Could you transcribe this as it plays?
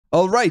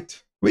All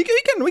right, we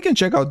can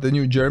check out the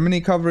new Germany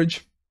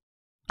coverage.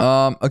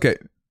 Okay,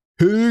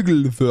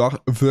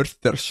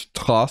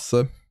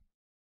 Högelwörtherstraße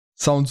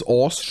sounds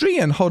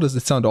Austrian. How does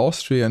it sound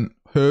Austrian?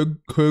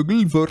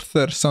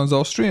 Högelwörther sounds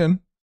Austrian.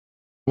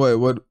 Wait,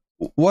 what?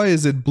 Why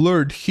is it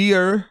blurred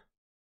here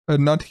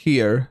and not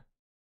here?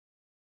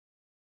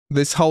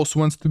 This house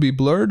wants to be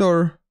blurred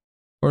or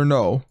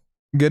no?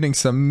 Getting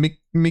some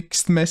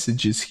mixed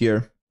messages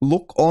here.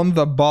 Look on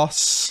the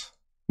bus.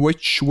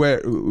 Which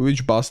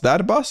bus?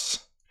 That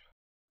bus?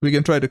 We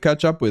can try to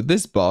catch up with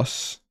this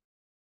bus.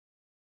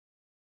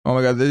 Oh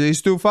my god, it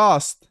is too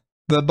fast.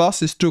 The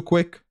bus is too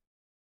quick.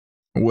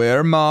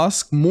 Wear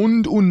mask.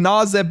 Mund und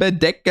Nase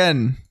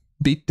bedecken.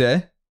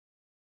 Bitte.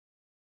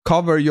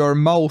 Cover your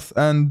mouth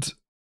and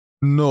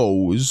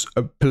nose,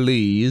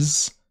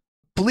 please.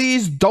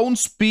 Please don't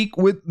speak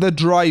with the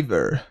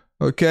driver.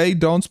 Okay?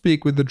 Don't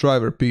speak with the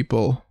driver,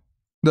 people.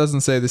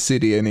 Doesn't say the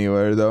city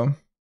anywhere, though.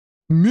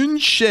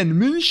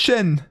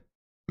 München.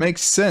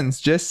 Makes sense.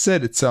 Jess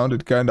said it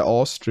sounded kinda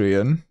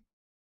Austrian.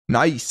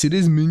 Nice, it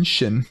is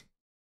München.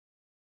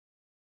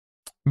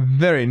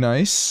 Very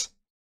nice.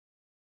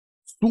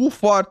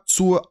 Zufahrt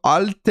zur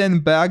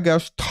Altenberger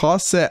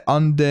Straße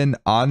an den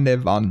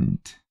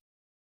Ahnewand.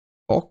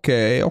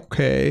 Okay.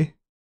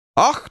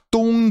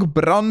 Achtung,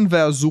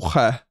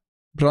 Brandversuche.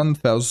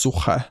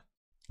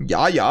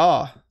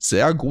 Ja.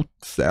 Sehr gut.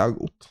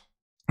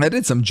 I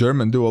did some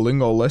German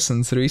Duolingo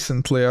lessons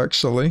recently,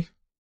 actually.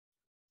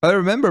 I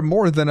remember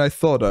more than I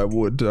thought I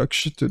would,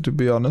 actually, to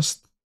be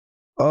honest.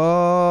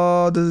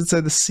 Does it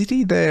say the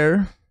city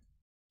there?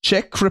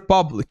 Czech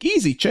Republic.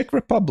 Easy, Czech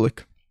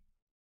Republic.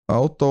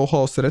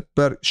 Autohaus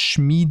Redberg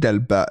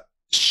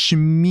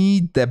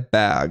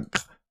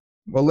Schmiedeberg.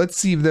 Well, let's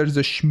see if there's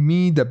a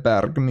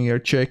Schmiedeberg near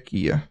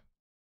Czechia.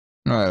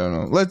 I don't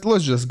know.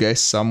 Let's just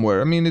guess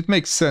somewhere. I mean, it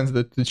makes sense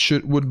that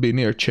it would be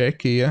near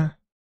Czechia.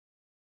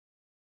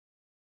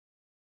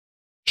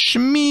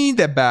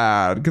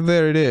 Schmiedeberg.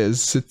 There it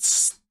is.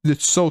 It's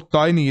so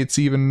tiny it's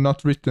even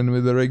not written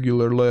with the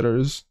regular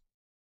letters.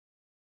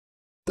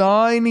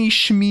 Tiny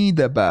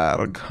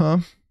Schmiedeberg, huh?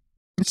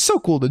 It's so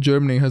cool that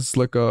Germany has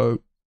like a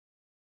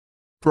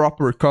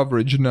proper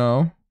coverage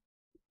now.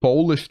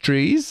 Polish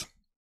trees?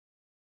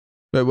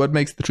 Wait, what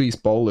makes the trees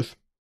Polish?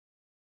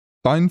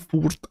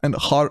 Steinfurt and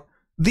Har.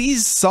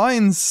 These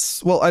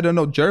signs, well, I don't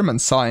know German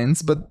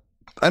signs, but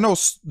I know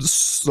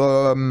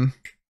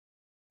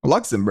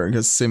Luxembourg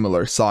has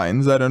similar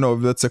signs. I don't know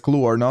if that's a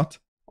clue or not.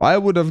 I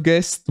would have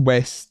guessed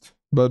west,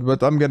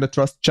 but I'm gonna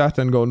trust chat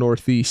and go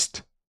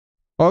northeast.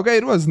 Okay,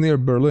 it was near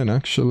Berlin,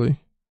 actually.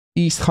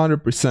 East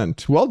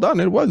 100%. Well done,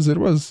 it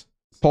was.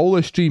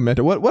 Polish tree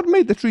meta. What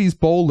made the trees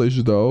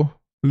Polish, though?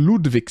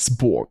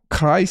 Ludwigsburg.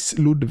 Kreis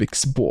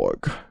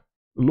Ludwigsburg.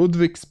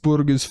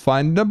 Ludwigsburg is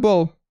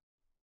findable.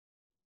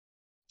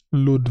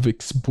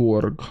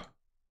 Ludwigsburg.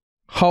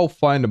 How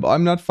findable?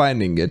 I'm not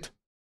finding it.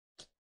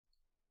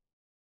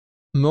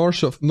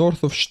 North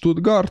of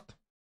Stuttgart.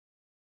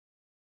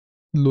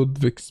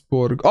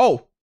 Ludwigsburg.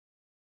 Oh!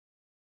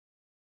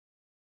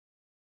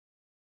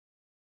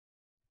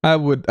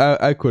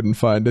 I couldn't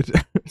find it.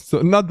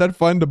 So not that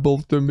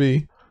findable to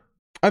me.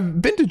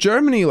 I've been to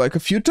Germany like a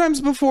few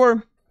times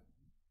before.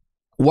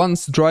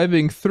 Once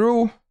driving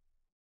through,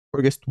 or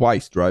I guess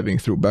twice driving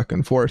through back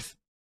and forth.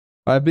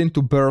 I've been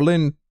to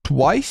Berlin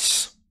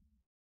twice.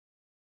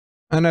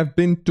 And I've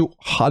been to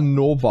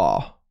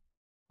Hanover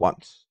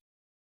once.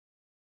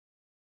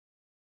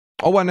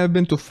 Oh, and I've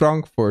been to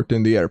Frankfurt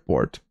in the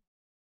airport.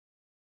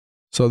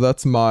 So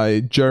that's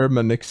my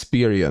German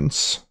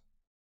experience.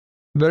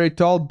 Very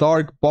tall,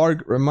 dark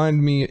bark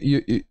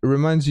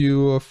reminds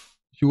you of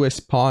US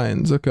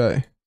pines.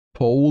 Okay.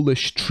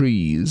 Polish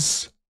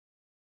trees.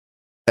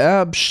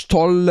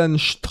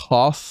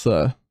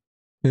 Erbstollenstraße.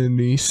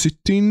 Any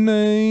city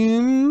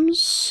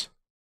names?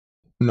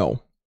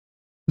 No.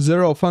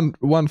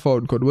 01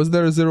 phone code. Was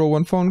there a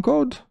 01 phone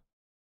code?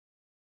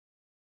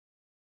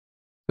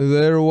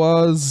 There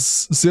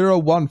was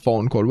 01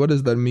 phone code. What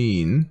does that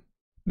mean?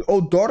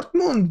 Oh,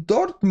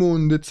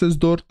 Dortmund. It says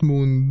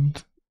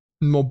Dortmund.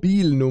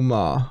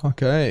 Mobilnummer.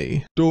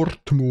 Okay.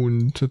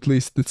 Dortmund. At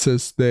least it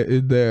says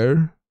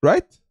there.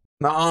 Right?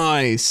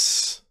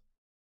 Nice.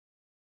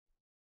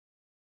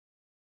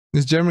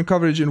 Is German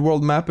coverage in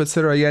world map,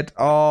 etc. yet?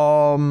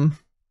 I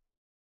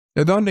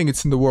don't think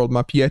it's in the world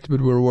map yet,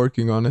 but we're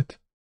working on it.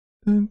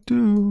 I'm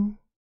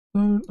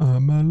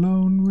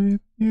alone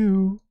with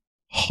you.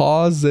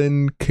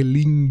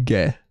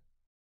 Hasenklinge.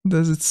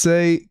 Does it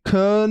say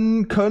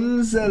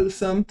Konsel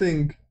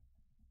something?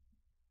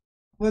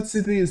 What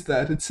city is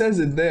that? It says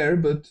it there,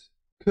 but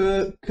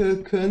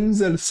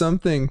Konsel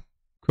something.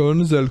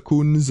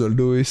 Kunsel.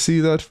 Do we see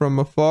that from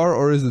afar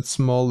or is it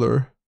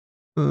smaller?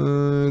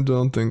 I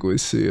don't think we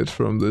see it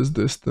from this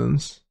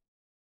distance.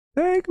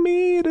 Take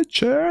me to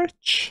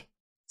church.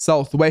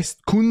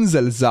 Southwest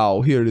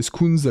Kunselsau. Here it is,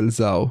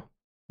 Kunselsau.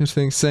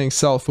 You're saying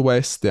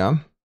southwest, yeah?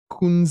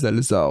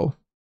 Kunselsau.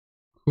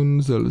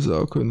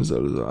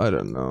 Kunselsau. I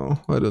don't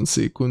know. I don't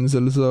see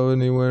Kunselsau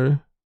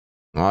anywhere.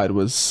 Ah, it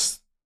was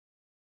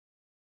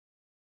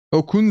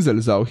Oh,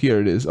 Kunzelsau,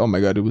 here it is. Oh my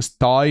god, it was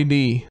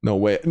tiny. No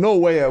way. No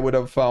way I would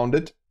have found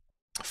it.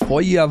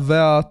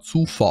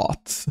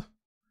 Feuerwehrzufahrt.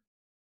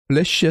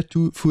 Fläche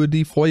für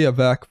die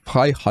Feuerwerk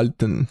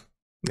freihalten.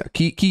 Yeah,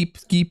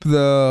 keep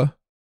the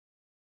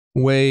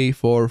way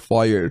for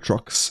fire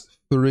trucks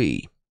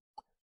free.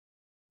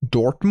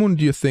 Dortmund,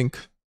 do you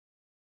think?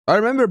 I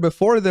remember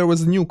before there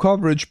was new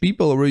coverage,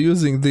 people were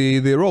using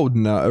the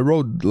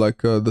road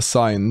like the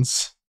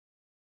signs.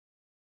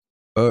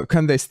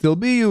 Can they still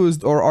be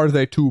used, or are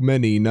they too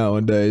many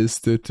nowadays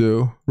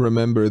to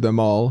remember them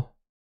all?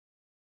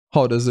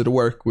 How does it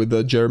work with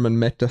the German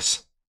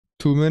metas?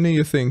 Too many,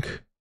 you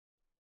think?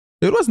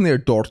 It was near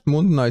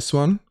Dortmund, nice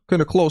one.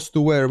 Kind of close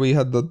to where we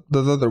had the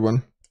other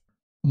one.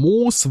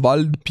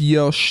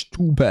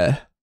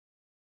 Mooswaldbierstube.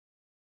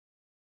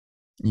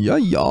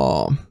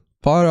 Ja.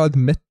 Fahrrad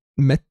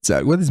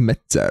Metzger. What is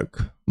Metzger?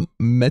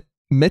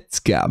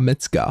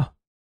 Metzger.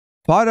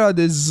 Fahrrad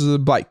is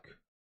bike.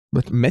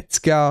 But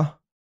Metzger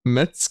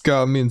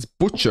means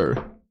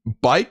butcher.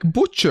 Bike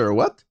butcher,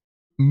 what?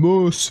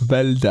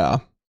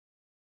 Mooswälder.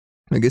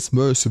 I guess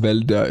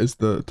Mooswälder is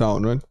the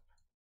town, right?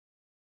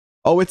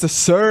 Oh, it's a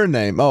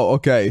surname. Oh,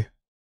 okay.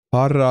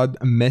 Fahrrad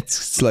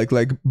Metz, like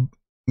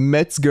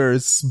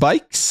Metzger's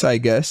bikes, I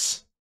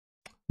guess.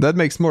 That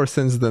makes more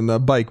sense than a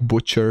bike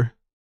butcher.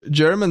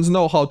 Germans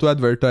know how to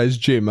advertise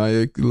gym,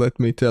 let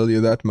me tell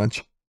you that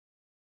much.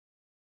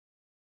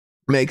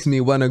 Makes me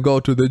wanna go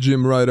to the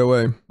gym right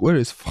away. Where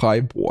is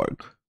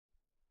Freiburg?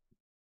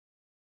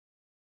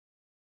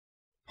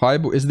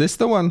 Freiburg, is this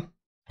the one?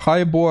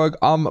 Freiburg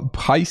am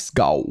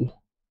Breisgau.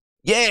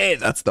 Yeah,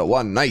 that's the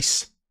one,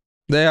 nice.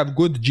 They have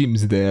good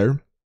gyms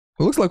there.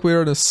 It looks like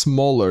we're in a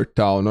smaller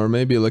town, or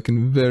maybe like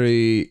in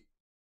very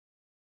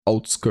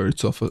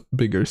outskirts of a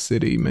bigger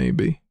city,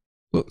 maybe.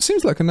 Well, it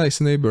seems like a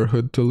nice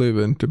neighborhood to live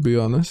in, to be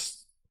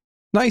honest.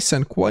 Nice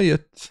and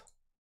quiet.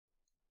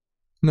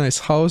 Nice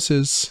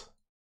houses.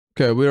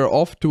 Okay, we're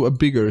off to a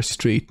bigger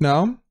street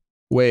now.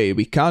 Wait,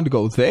 we can't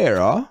go there,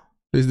 huh?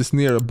 Is this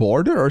near a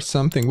border or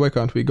something? Why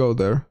can't we go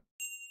there?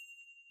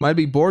 Might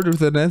be border with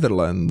the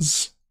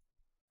Netherlands.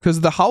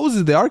 Because the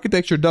houses, the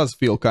architecture does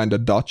feel kind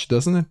of Dutch,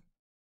 doesn't it?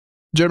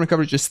 German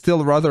coverage is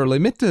still rather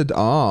limited.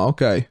 Ah,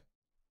 okay.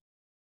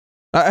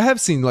 I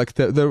have seen like,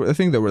 I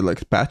think there were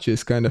like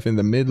patches kind of in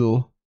the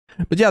middle.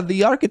 But yeah,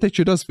 the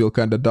architecture does feel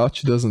kind of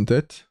Dutch, doesn't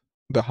it?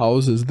 The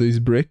houses, these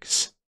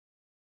bricks.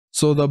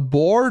 So the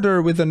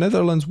border with the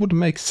Netherlands would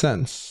make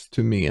sense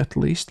to me, at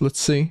least. Let's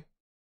see.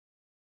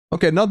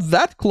 Okay, not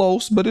that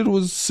close, but it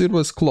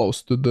was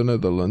close to the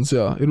Netherlands.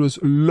 Yeah, it was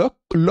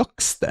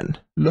Luxten.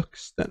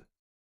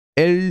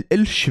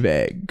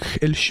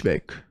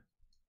 Elschweg.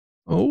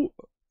 Oh,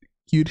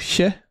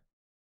 Kirche.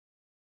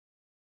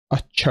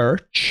 A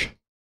church.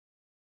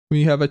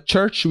 We have a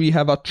church. We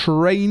have a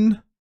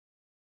train.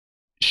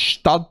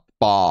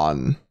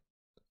 Stadtbahn.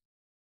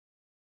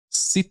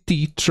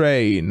 City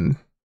train.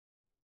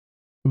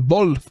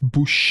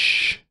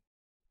 Wolfbusch.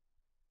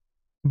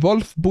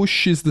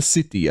 Wolfbusch is the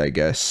city, I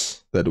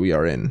guess, that we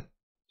are in.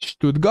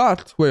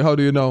 Stuttgart? Wait, how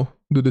do you know?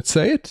 Did it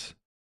say it?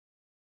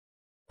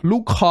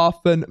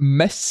 Flughafen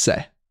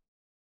Messe.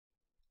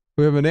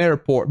 We have an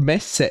airport.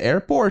 Messe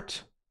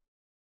airport?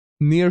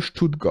 Near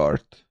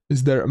Stuttgart.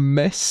 Is there a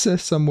Messe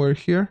somewhere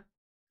here?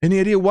 Any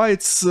idea why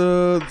it's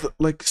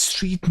like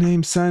street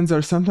name signs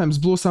are sometimes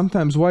blue,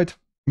 sometimes white?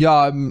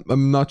 Yeah,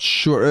 I'm not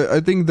sure.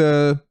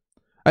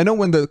 I know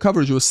when the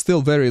coverage was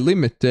still very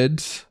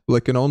limited,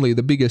 like in only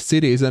the biggest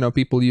cities, I know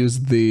people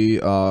used the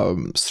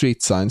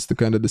street signs to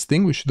kind of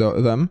distinguish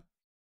them.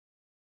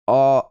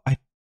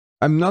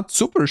 I'm not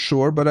super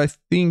sure, but I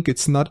think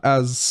it's not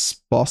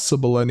as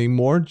possible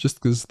anymore,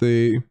 just because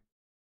the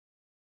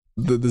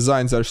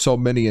designs are so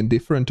many and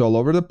different all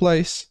over the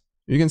place.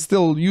 You can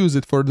still use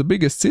it for the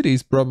biggest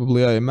cities,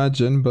 probably, I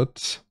imagine,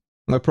 but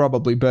there are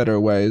probably better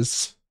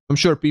ways. I'm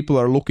sure people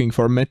are looking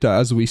for meta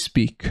as we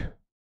speak.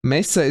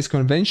 Messe is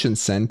convention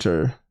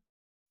center.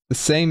 The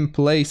same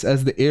place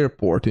as the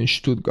airport in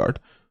Stuttgart.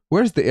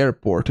 Where's the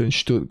airport in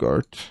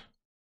Stuttgart?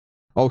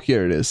 Oh,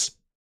 here it is.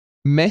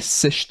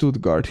 Messe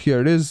Stuttgart.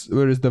 Here it is.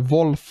 Where is the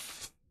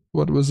Wolf?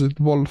 What was it?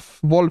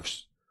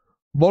 Wolfsbusch.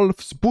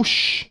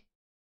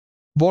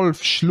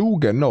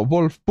 Wolfschlugen. No,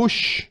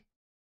 Wolfbusch.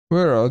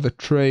 Where are the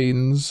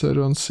trains? I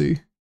don't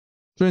see.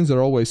 Trains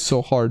are always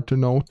so hard to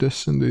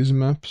notice in these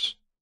maps.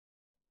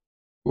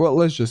 Well,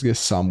 let's just get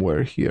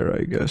somewhere here,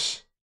 I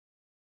guess.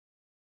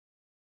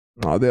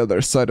 Oh, the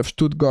other side of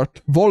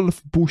Stuttgart.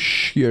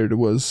 Wolfbusch here, it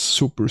was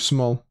super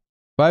small.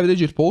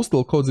 5-digit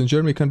postal codes in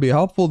Germany can be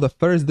helpful. The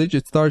first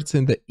digit starts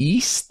in the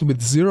east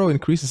with 0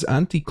 increases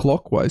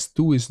anti-clockwise.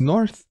 2 is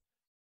north.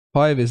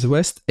 5 is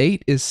west.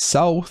 8 is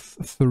south.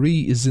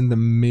 3 is in the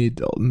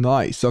middle.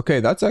 Nice. Okay,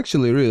 that's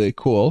actually really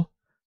cool.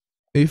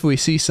 If we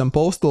see some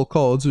postal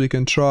codes, we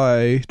can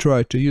try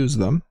to use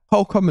them.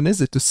 How common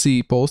is it to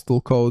see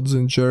postal codes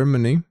in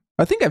Germany?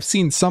 I think I've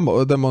seen some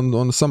of them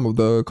on some of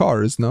the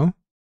cars, no?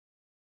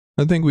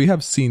 I think we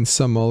have seen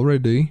some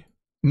already.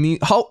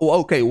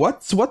 Okay,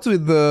 what's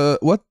with the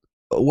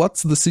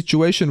what's the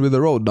situation with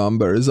the road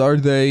numbers? Are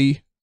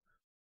they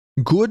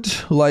good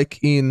like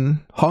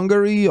in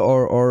Hungary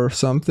or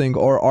something,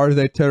 or are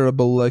they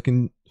terrible like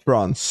in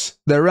France?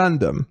 They're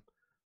random.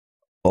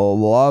 Oh,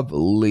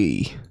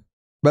 lovely.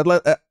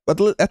 But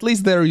at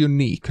least they're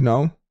unique,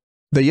 no?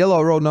 The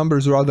yellow row number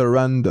is rather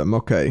random,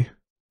 okay.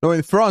 No,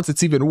 in France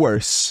it's even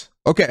worse.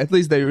 Okay, at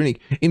least they're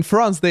unique. In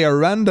France they are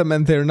random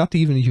and they're not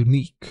even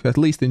unique. At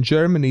least in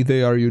Germany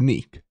they are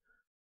unique.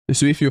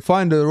 So if you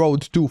find the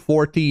road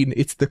 214,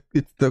 it's the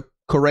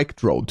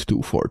correct road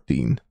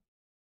 214.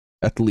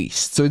 At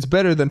least. So it's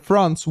better than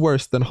France,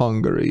 worse than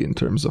Hungary in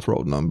terms of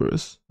road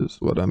numbers, is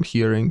what I'm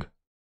hearing.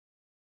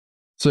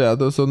 So yeah,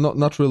 there's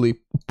not really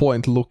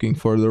point looking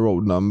for the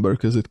road number,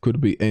 because it could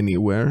be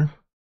anywhere.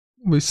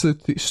 We see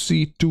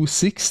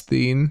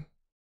 216,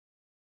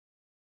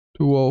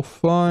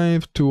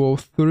 205,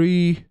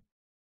 203,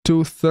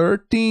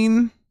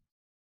 213,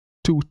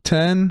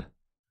 210.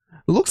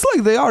 Looks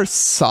like they are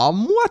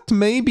somewhat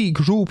maybe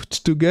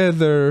grouped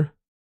together,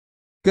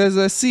 because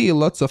I see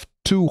lots of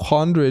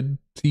 200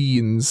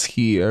 teens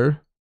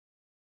here.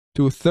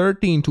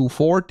 213,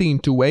 214,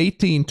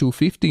 218,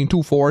 215,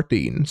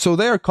 214. So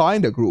they are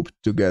kind of grouped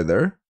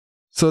together.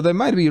 So they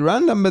might be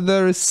random, but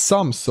there is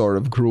some sort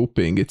of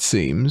grouping, it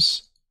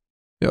seems.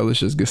 Yeah, let's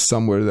just guess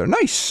somewhere there.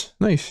 Nice,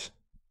 nice.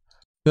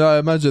 Yeah, I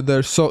imagine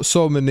there's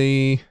so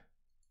many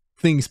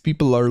things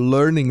people are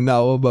learning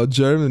now about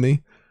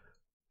Germany.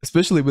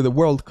 Especially with the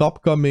World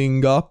Cup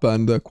coming up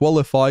and the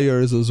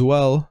qualifiers as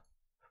well.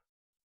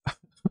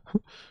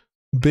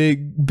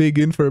 big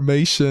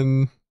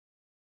information,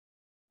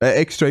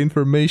 extra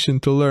information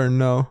to learn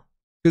now,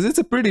 because it's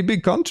a pretty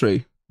big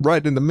country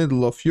right in the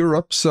middle of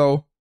Europe,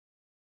 so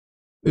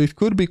it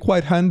could be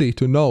quite handy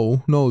to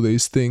know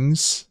these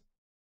things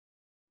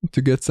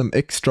to get some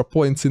extra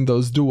points in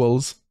those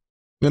duels.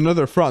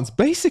 Another France,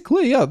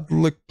 basically, yeah,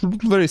 like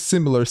very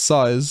similar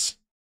size,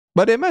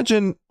 but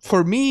imagine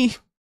for me,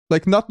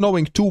 like not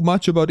knowing too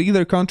much about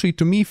either country,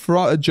 to me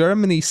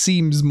Germany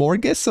seems more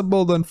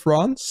guessable than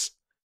France.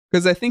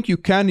 Because I think you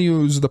can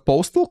use the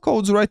postal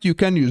codes, right? You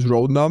can use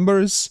road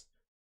numbers.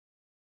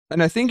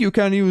 And I think you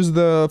can use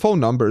the phone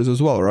numbers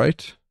as well,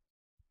 right?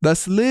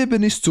 Das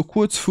Leben ist zu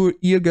kurz für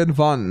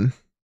irgendwann.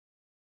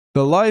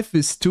 The life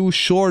is too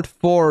short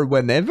for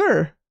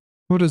whenever?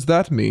 What does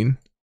that mean?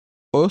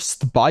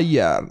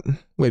 Ostbayern.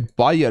 Wait,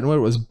 Bayern,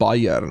 where was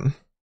Bayern?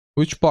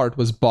 Which part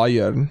was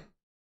Bayern?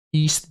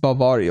 East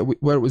Bavaria.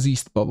 Where was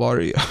East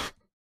Bavaria?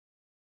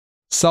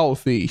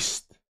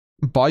 Southeast.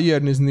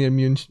 Bayern is near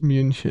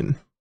München.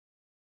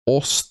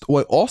 Ost.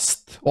 What,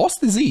 Ost?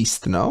 Ost is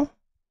east, no?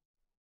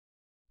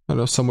 I don't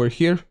know, somewhere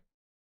here.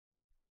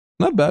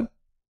 Not bad.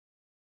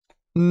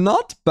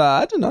 Not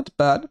bad, not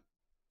bad.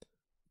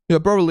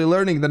 You're probably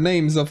learning the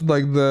names of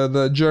like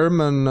the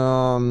German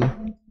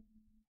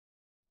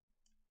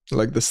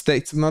like the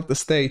states, not the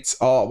states.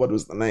 Oh, what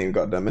was the name?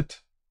 God damn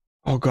it.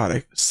 Oh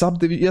god,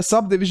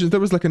 subdivisions. There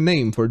was like a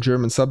name for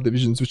German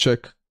subdivisions, which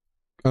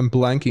I'm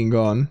blanking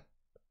on.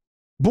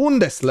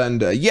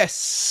 Bundesländer,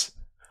 yes!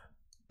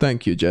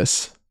 Thank you,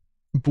 Jess.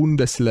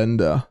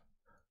 Bundesländer.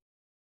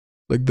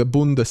 Like the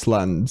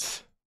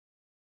Bundeslands.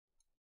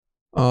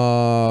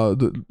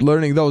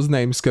 Learning those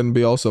names can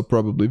be also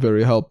probably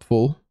very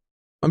helpful.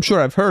 I'm sure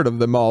I've heard of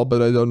them all,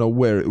 but I don't know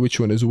which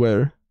one is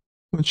where.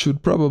 It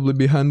should probably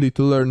be handy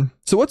to learn.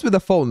 So what's with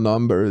the phone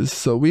numbers?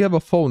 So we have a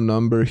phone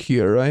number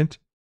here, right?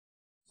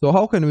 So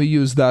how can we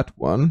use that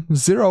one?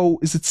 Is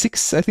it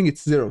 6? I think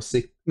it's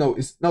 06. No,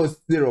 it's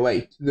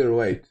 08.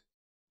 08.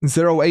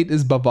 08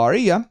 is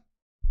Bavaria.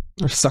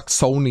 Or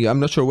Saxonia.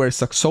 I'm not sure where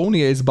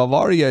Saxonia is.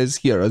 Bavaria is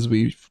here, as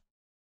we've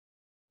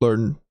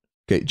learned.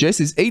 Okay, Jess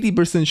is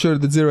 80% sure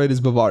that 08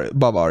 is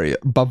Bavaria,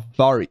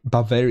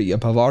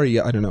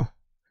 I don't know.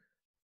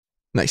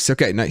 Nice,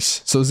 okay,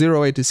 nice. So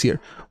 08 is here.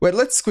 Wait,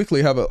 let's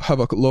quickly have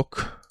a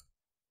look.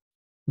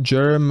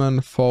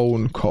 German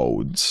phone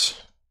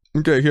codes.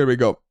 Okay, here we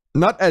go.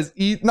 Not as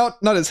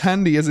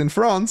handy as in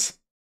France.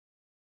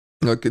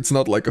 Look, it's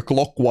not like a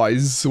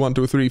clockwise 1,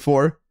 2, 3,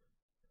 4.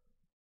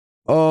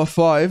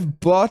 5,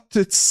 but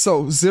it's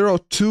so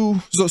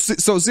 02.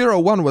 So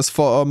 01 was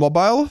for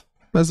mobile,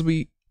 as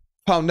we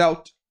found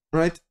out,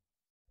 right?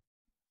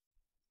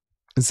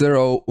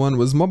 01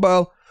 was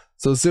mobile.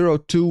 So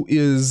 02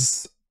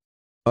 is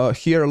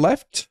here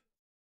left.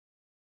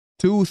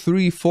 2,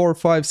 3, 4,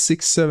 5,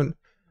 6, 7.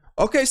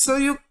 Okay,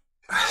 so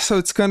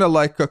it's kind of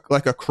like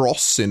a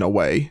cross in a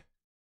way.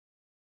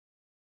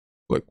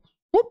 Like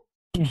whoop.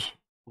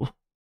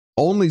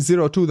 Only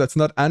 02 that's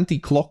not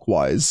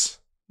anti-clockwise.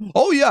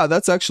 Oh yeah,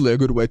 that's actually a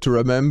good way to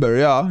remember.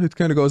 Yeah, it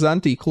kind of goes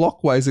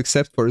anti-clockwise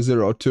except for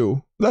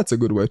 02. That's a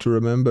good way to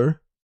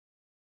remember.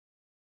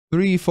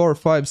 3, 4,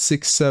 5,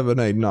 6, 7,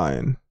 8,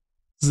 9.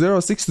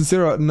 06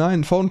 to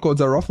 09 phone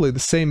codes are roughly the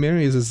same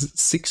areas as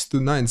 6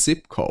 to 9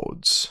 zip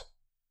codes.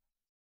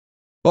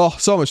 Oh,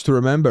 so much to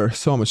remember.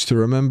 So much to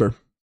remember.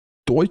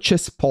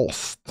 Deutsches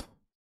Post.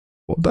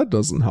 Well, that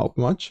doesn't help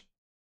much.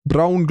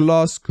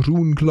 Braunglas,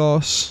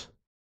 Grunglas.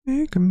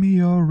 Make me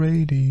your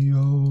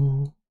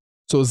radio.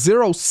 So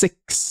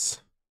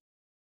 06.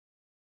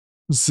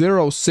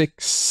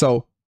 06.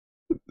 So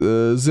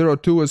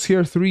 02 was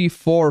here, 3,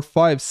 4,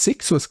 5,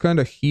 6 was kind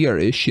of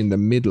here-ish, in the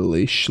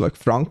middle-ish, like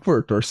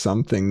Frankfurt or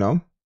something,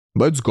 no?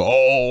 Let's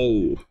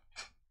go!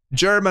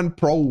 German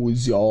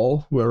pros,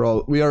 y'all. We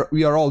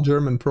are all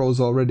German pros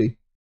already.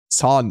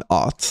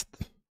 Zahnarzt.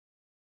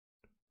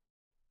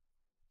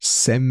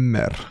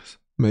 Semmer.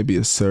 Maybe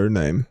a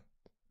surname.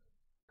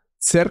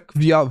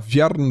 Cerkwia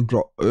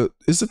Wernbro.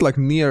 Is it like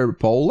near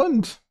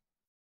Poland?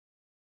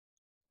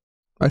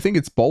 I think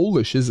it's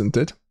Polish, isn't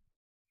it?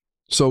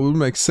 So it would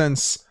make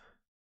sense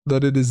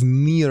that it is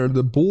near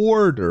the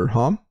border,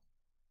 huh?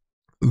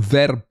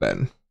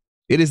 Verben.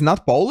 It is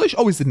not Polish?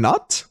 Oh, is it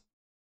not?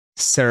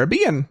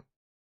 Serbian?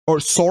 Or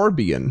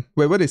Sorbian?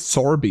 Wait, what is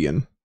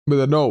Sorbian?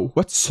 But no,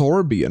 what's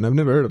Sorbian? I've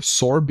never heard of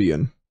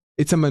Sorbian.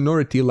 It's a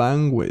minority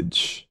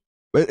language.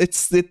 But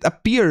it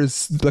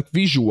appears like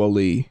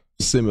visually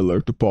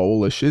similar to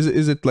Polish.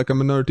 Is it like a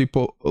minority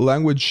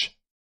language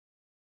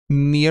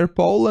near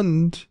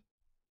Poland?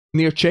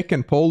 Near Czech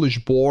and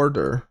Polish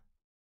border.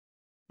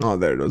 Oh,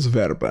 there it was,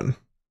 Verben.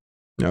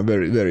 Yeah,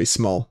 very, very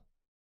small.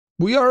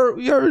 We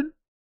are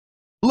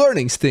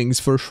learning things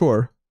for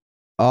sure.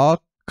 I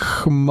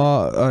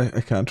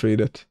can't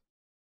read it.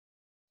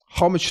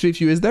 How much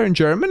StreetView is there in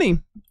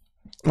Germany?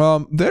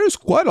 There's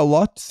quite a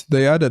lot.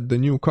 They added the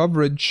new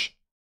coverage.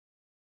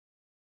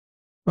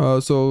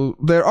 So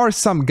there are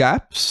some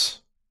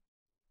gaps.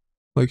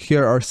 Like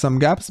here are some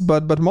gaps,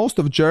 but most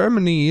of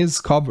Germany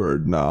is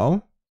covered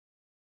now.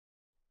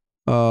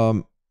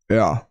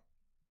 Yeah.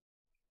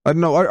 I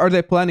don't know, are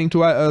they planning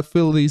to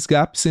fill these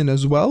gaps in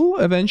as well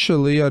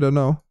eventually? I don't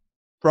know.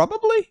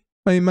 Probably,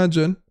 I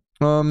imagine.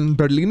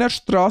 Berliner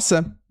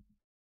Straße.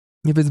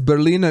 If it's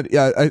Berliner,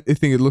 yeah, I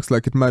think it looks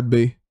like it might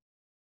be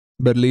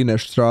Berliner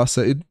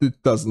Straße.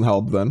 It doesn't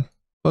help then.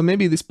 Well,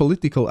 maybe this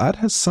political ad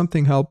has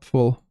something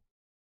helpful.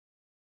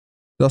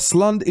 Das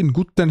Land in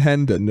guten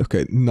Händen.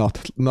 Okay,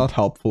 not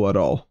helpful at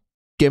all.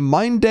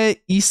 Gemeinde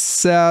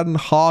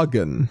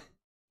Isernhagen.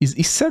 Is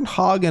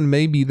Isernhagen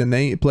maybe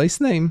the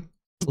place name?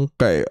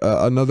 Okay,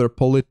 another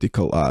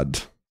political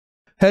ad.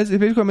 Herzlich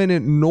willkommen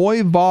in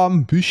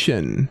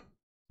Neuwarmbüchen.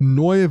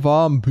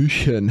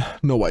 Neuwarmbüchen.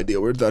 No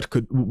idea where that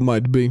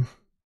might be.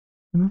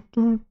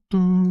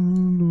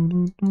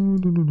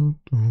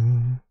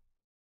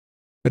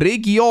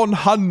 Region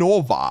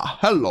Hannover.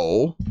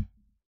 Hello.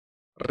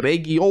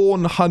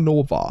 Region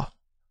Hannover.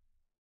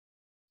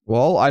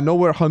 Well, I know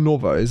where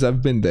Hannover is.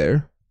 I've been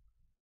there.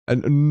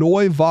 And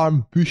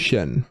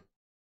Neuwarmbüchen.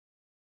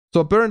 So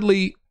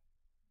apparently,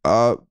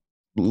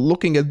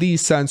 looking at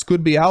these signs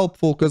could be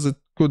helpful because it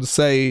could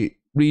say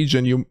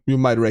region you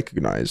might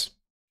recognize.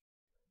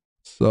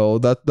 So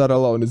that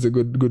alone is a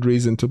good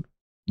reason to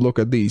look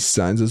at these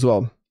signs as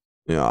well.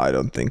 Yeah, I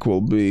don't think I'll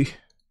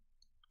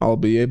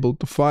be able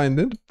to find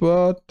it,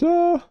 but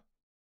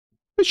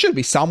it should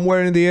be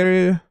somewhere in the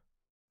area.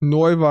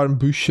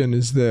 Neuwarmbüchen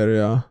is there,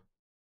 yeah.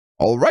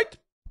 All right.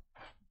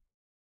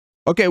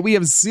 Okay, we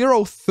have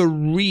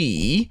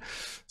 03.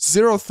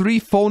 03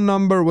 phone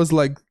number was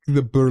like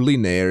the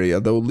Berlin area,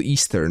 the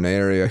eastern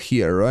area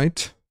here,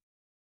 right?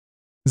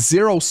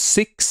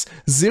 06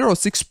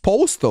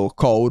 postal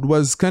code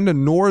was kind of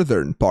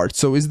northern part,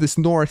 so is this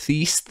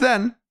northeast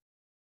then?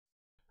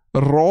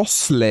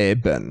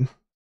 Rosleben.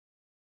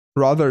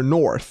 Rather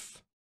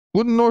north.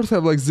 Wouldn't north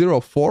have like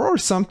 04 or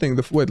something?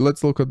 Wait,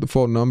 let's look at the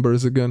phone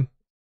numbers again.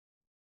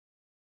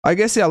 I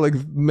guess, yeah, like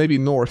maybe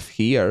north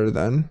here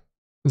then.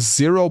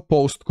 0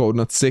 postcode,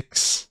 not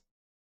 6.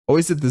 Oh,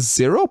 is it the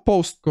 0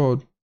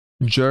 postcode?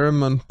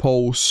 German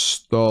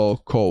postal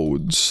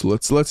codes.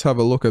 Let's have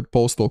a look at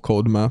postal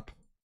code map.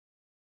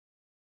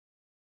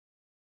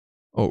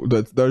 Oh,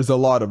 there's a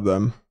lot of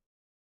them.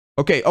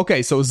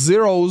 Okay, so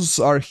zeros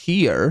are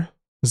here.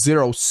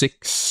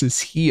 06 is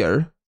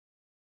here.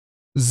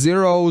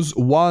 Zeros,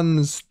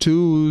 1s,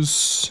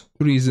 2s,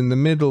 3s in the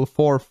middle,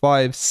 4,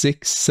 5,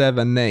 6,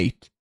 7,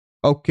 8.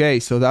 Okay,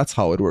 so that's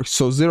how it works.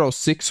 So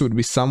 06 would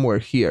be somewhere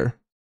here.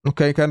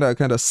 Okay, kind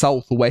of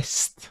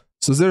southwest.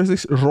 So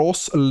 06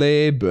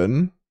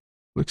 Rosleben,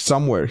 like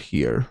somewhere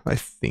here, I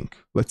think.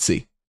 Let's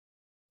see.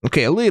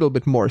 Okay, a little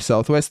bit more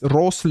southwest.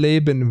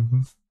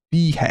 Rosleben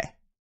Wiehe.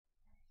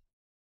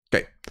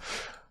 Okay.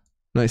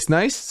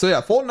 Nice. So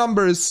yeah, phone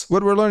numbers,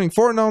 what we're learning,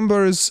 phone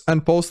numbers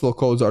and postal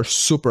codes are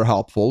super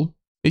helpful.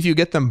 If you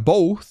get them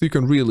both, you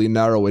can really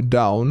narrow it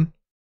down,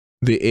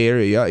 the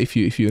area, if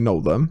you know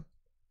them.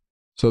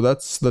 So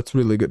that's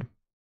really good.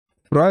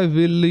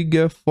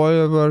 Freiwillige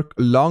Feuerwerk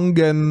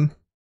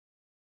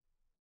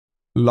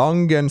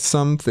Langen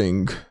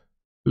something.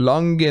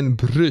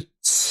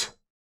 Langenbrütz.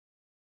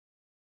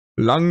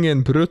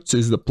 Langenbrütz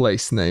is the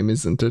place name,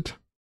 isn't it?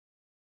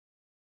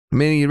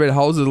 Many red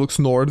houses looks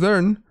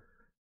northern.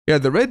 Yeah,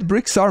 the red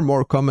bricks are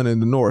more common in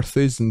the north,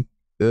 isn't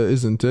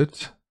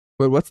it?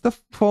 Wait, what's the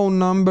phone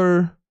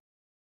number?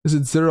 Is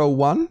it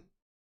 01?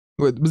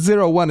 Wait,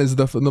 01 is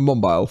the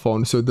mobile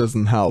phone, so it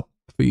doesn't help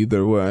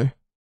either way.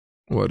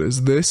 What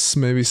is this?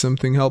 Maybe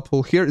something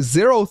helpful here.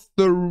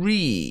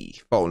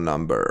 03 phone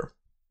number.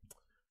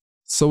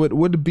 So it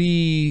would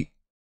be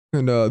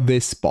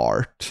this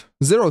part.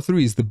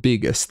 03 is the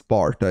biggest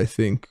part, I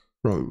think.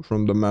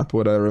 from the map,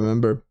 what I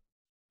remember.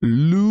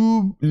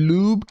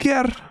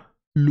 Lubger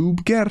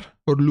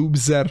or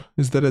Lubzer.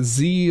 Is that a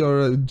Z or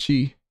a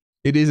G?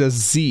 It is a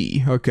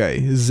Z.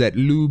 Okay, Z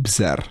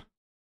Lubzer.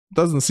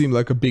 Doesn't seem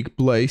like a big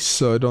place,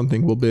 so I don't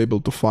think we'll be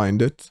able to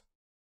find it.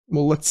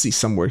 Well, let's see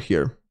somewhere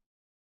here.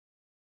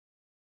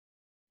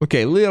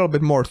 Okay, a little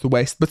bit more to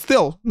west, but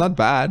still not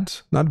bad.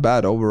 Not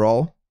bad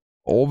overall.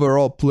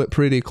 Overall,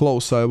 pretty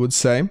close, I would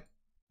say.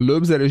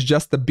 Lubzer is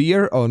just a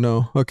beer? Oh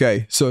no.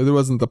 Okay, so it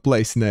wasn't a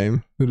place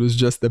name. It was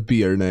just a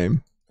beer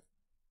name.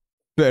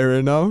 Fair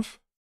enough.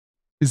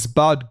 Is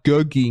Bad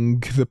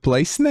Gögging the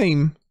place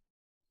name?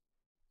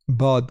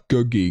 Bad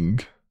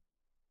Gögging.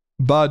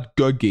 Bad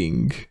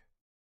Gögging.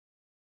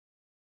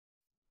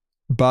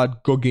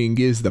 Bad Gögging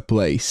is the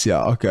place,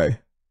 yeah, okay.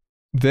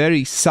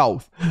 Very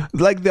south.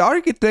 Like the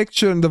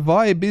architecture and the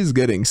vibe is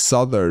getting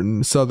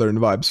southern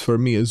vibes for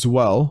me as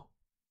well.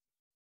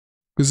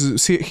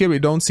 Because here we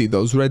don't see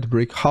those red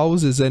brick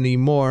houses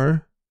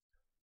anymore.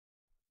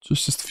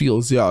 Just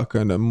feels, yeah,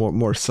 kind of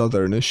more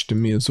southernish to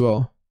me as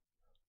well.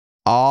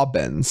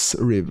 Abens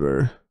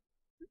River.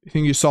 I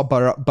think you saw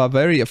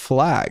Bavaria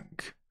flag.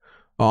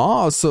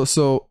 Ah,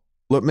 so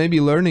maybe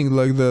learning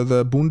like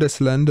the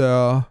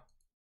Bundesländer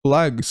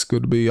flags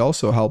could be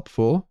also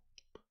helpful.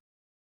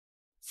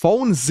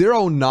 Phone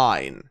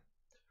 09.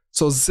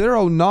 So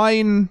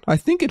 09, I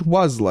think it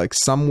was like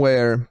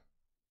somewhere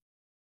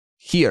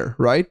here,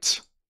 right?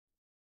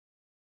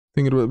 I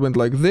think it went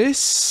like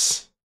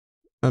this.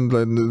 And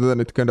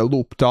then it kind of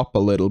looped up a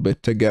little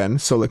bit again.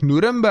 So like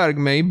Nuremberg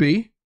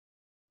maybe.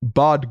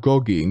 Bad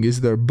Gögging.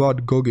 Is there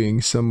Bad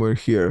Gögging somewhere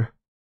here?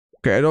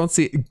 Okay, I don't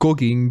see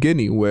Gögging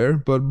anywhere,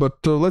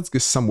 but let's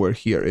guess somewhere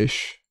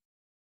here-ish.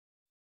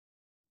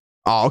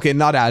 Oh, okay,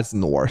 not as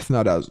north.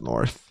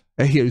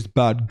 Here's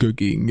Bad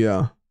Gögging,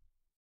 yeah.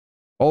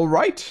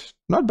 Alright,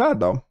 not bad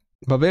though.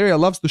 Bavaria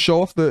loves to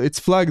show off its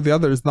flag, the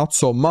other is not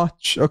so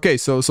much. Okay,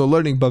 so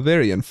learning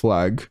Bavarian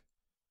flag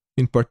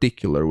in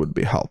particular would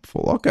be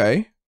helpful.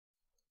 Okay.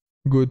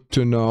 Good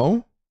to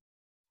know.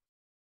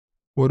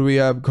 What do we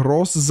have?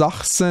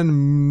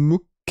 Großsachsen,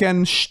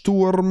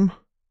 Mückensturm,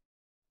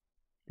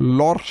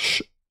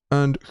 Lorsch,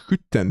 and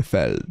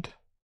Hüttenfeld.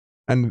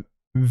 And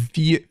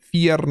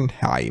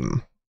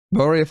Viernheim.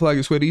 Bavaria flag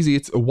is quite easy.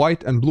 It's a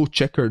white and blue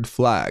checkered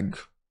flag.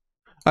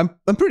 I'm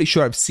pretty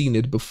sure I've seen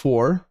it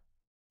before.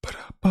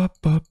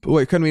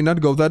 Wait, can we not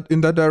go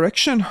in that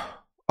direction?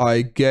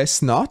 I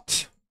guess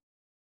not.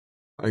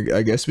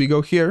 I guess we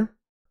go here.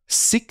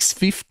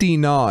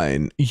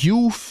 659.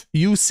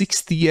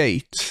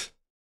 U68.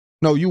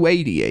 No,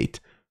 U88.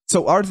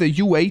 So are the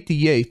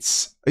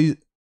U88s?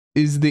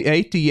 Is the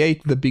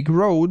 88 the big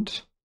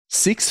road?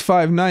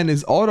 659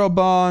 is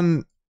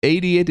Autobahn.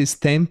 88 is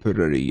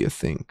temporary, you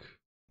think?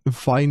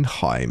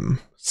 Weinheim.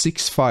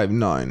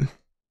 659.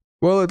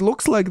 Well, it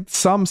looks like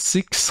some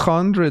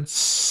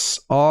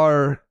 600s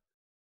are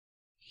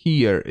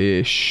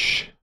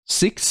here-ish.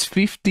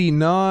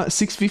 659,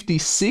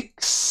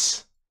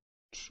 656.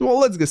 Well,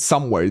 let's get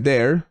somewhere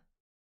there.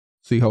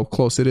 See how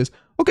close it is.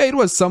 Okay, it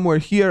was somewhere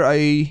here.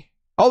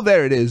 Oh,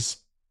 there it is.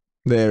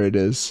 There it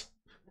is.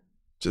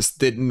 Just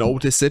didn't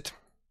notice it.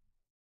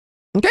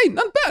 Okay,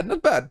 not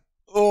bad.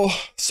 Oh,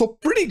 so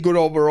pretty good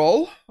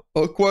overall.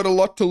 Quite a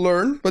lot to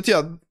learn. But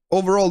yeah,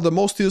 overall, the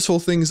most useful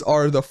things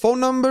are the phone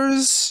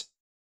numbers,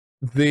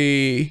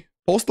 the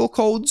postal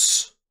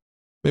codes,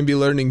 maybe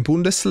learning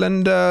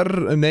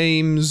Bundesländer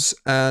names,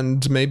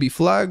 and maybe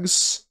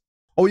flags.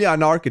 Oh yeah,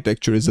 and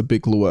architecture is a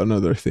big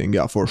another thing,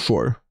 yeah, for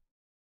sure.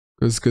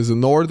 Because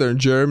northern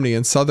Germany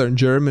and southern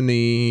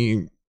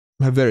Germany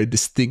have very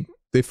distinct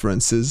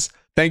differences.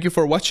 Thank you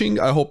for watching.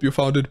 I hope you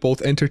found it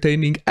both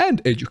entertaining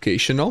and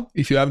educational.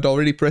 If you haven't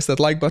already, press that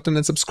like button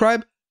and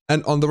subscribe.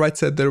 And on the right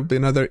side, there will be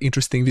another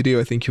interesting video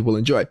I think you will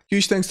enjoy.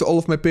 Huge thanks to all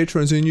of my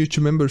patrons and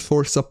YouTube members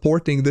for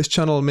supporting this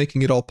channel and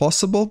making it all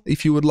possible.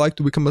 If you would like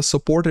to become a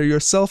supporter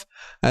yourself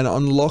and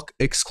unlock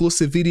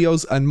exclusive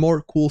videos and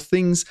more cool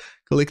things,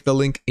 click the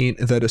link in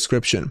the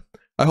description.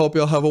 I hope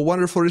you all have a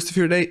wonderful rest of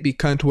your day, be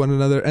kind to one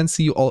another, and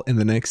see you all in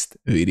the next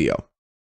video.